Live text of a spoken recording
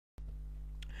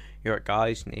You're right,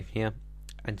 guys, Nathan here,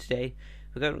 and today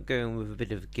we're going to go in with a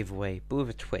bit of a giveaway, but with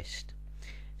a twist.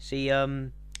 See,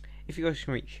 if you guys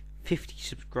can reach 50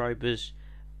 subscribers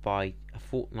by a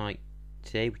fortnight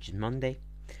today, which is Monday,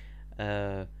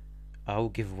 I'll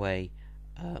give away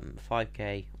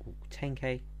 5k or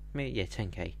 10k, maybe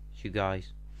 10k to you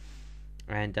guys.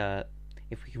 And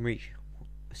if we can reach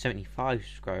 75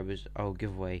 subscribers, I'll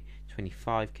give away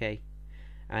 25k.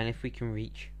 And if we can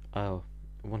reach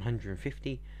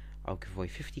 150, I'll give away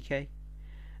 50k.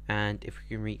 And if we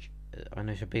can reach, I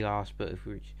know it's a big ask, but if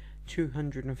we reach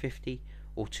 250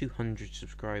 or 200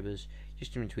 subscribers,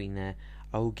 just in between there,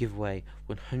 I will give away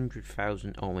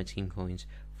 100,000 Ultimate Team coins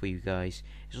for you guys.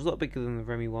 It's a lot bigger than the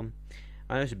Remy one.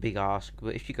 I know it's a big ask,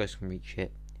 but if you guys can reach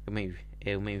it, it'll make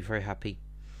me very happy.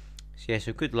 So yeah,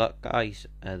 so good luck, guys.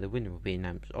 The winner will be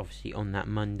announced obviously on that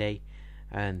Monday,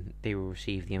 and they will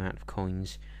receive the amount of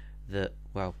coins that,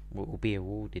 well, will be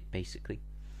awarded basically.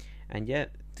 And yeah,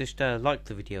 just like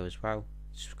the video as well,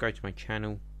 subscribe to my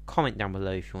channel, comment down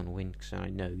below if you want to win, because I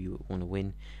know you want to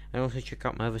win, and also check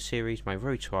out my other series, my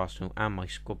Road to Arsenal and my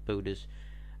Squad Builders.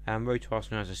 Road to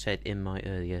Arsenal, as I said in my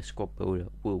earlier, Squad Builder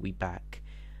will be back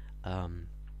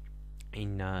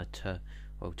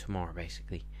tomorrow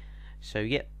basically. So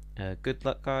yeah, good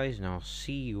luck, guys, and I'll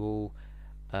see you all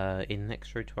in the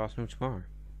next Road to Arsenal tomorrow.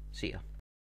 See ya.